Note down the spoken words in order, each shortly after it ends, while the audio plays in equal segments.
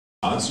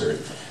Concert.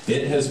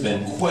 It has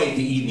been quite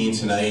the evening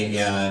tonight,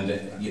 and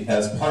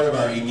as part of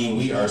our evening,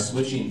 we are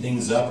switching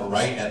things up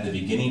right at the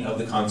beginning of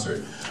the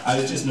concert. I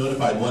was just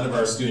notified one of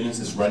our students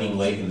is running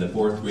late in the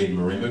 4th grade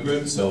Marimba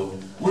group, so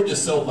we're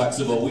just so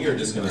flexible, we are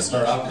just going to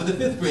start off with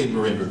the 5th grade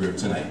Marimba group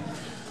tonight.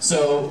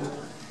 So,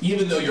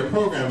 even though your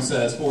program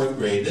says 4th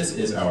grade, this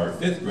is our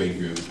 5th grade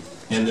group,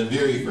 and the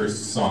very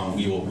first song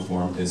we will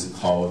perform is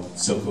called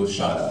Soko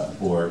Shada,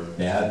 or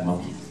Bad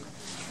Monkey.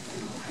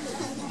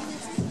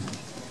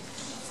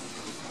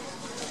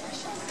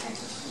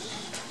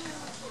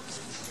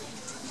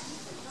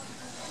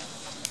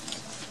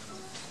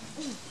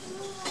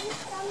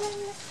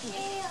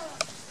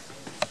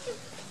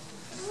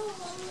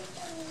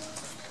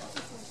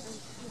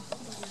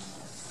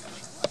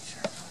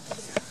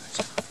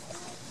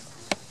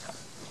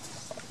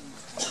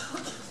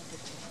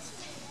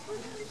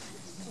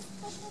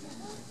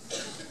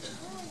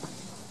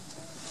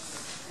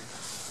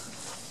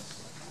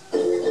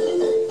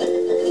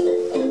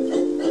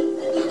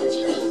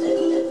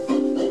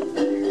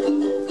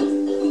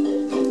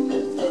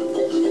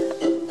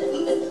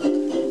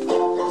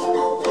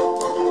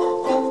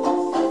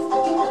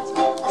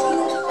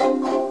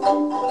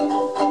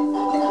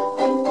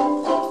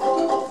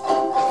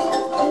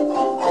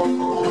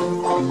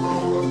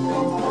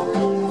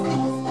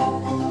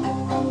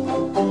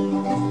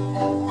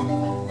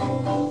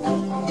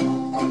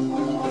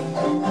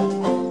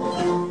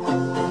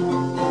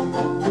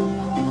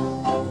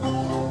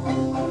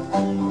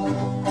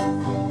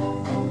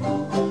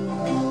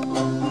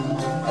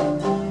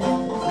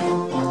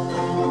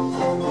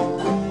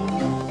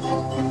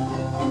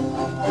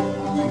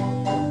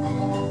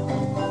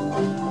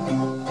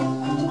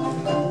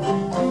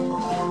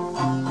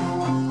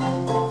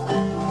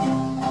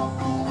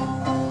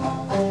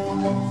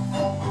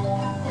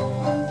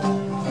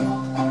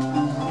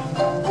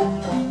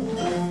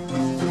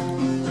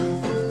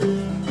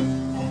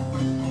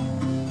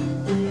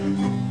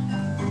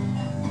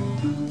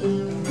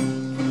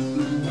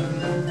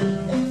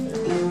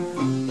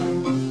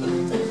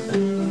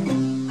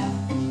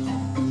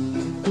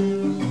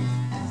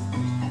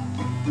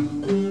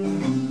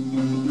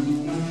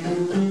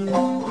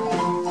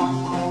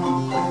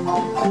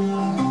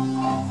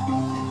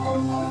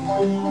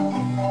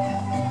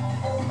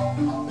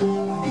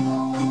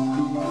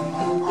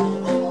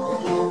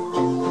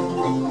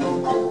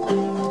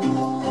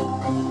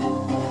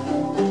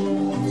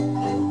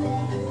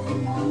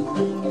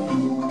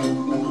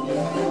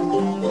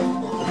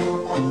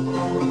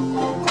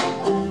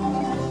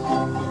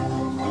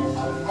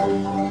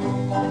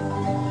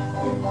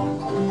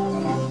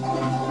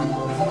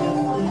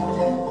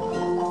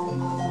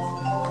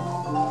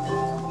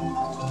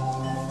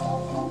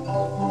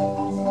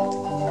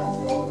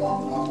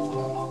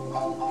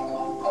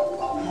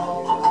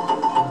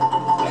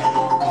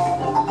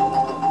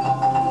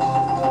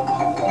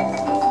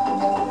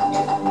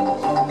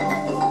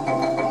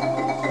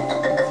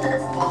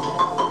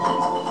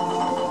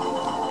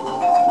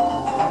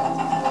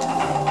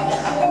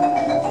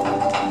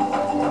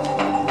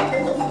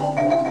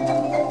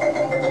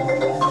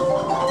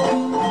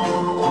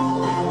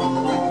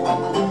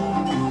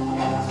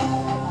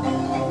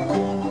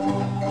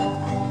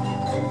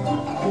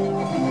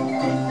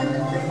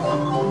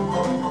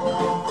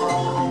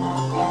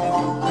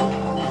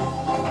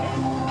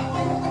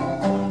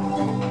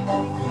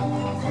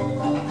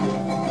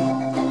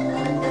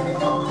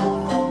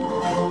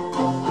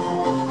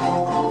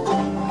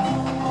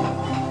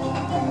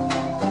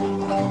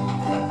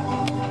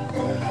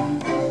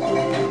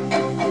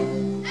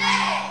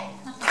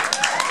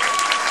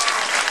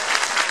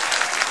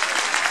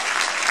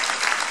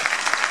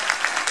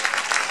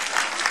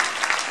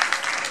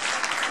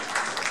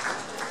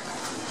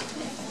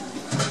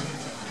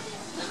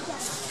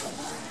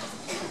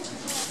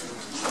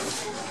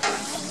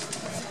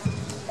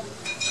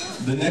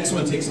 The next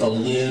one takes a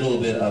little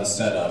bit of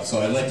setup,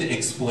 so I'd like to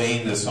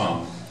explain the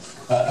song.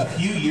 A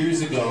few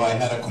years ago, I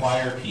had a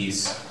choir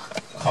piece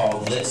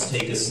called Let's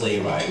Take a Sleigh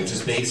Ride, which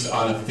is based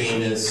on a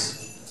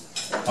famous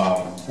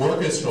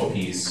orchestral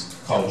piece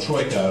called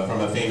Troika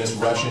from a famous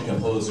Russian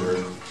composer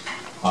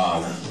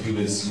who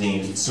was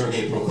named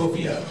Sergei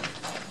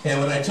Prokofiev.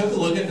 And when I took a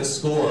look at the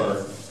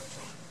score,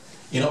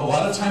 you know, a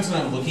lot of times when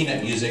I'm looking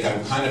at music,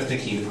 I'm kind of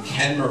thinking,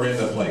 can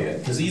marimba play it?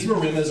 Because these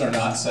marimbas are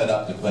not set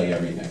up to play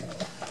everything.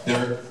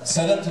 They're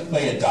set up to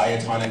play a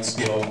diatonic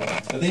scale,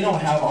 but they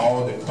don't have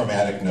all of the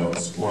chromatic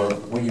notes, or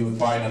what you would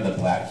find on the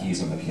black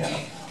keys on the piano.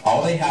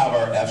 All they have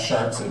are F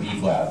sharps and B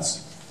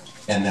flats,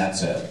 and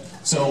that's it.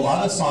 So a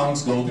lot of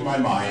songs go through my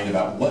mind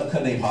about what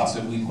could they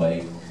possibly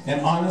play,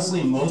 and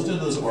honestly, most of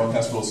those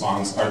orchestral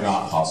songs are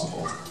not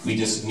possible. We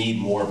just need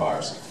more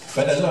bars.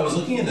 But as I was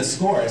looking at the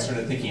score, I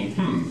started thinking,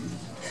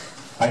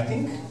 I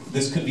think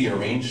this could be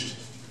arranged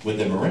with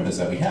the marimbas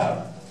that we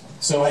have.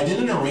 So I did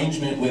an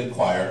arrangement with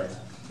choir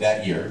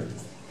that year,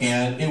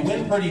 and it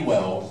went pretty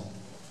well.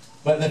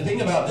 But the thing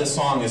about this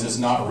song is it's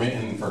not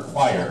written for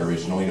choir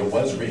originally. It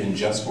was written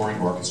just for an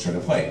orchestra to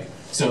play.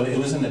 So it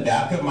was in the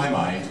back of my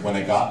mind when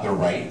I got the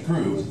right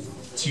groove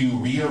to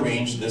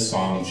rearrange this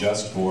song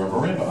just for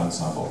marimba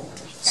ensemble.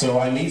 So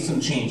I made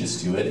some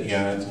changes to it,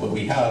 and what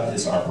we have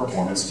is our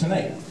performance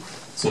tonight.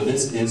 So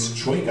this is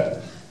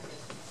Troika.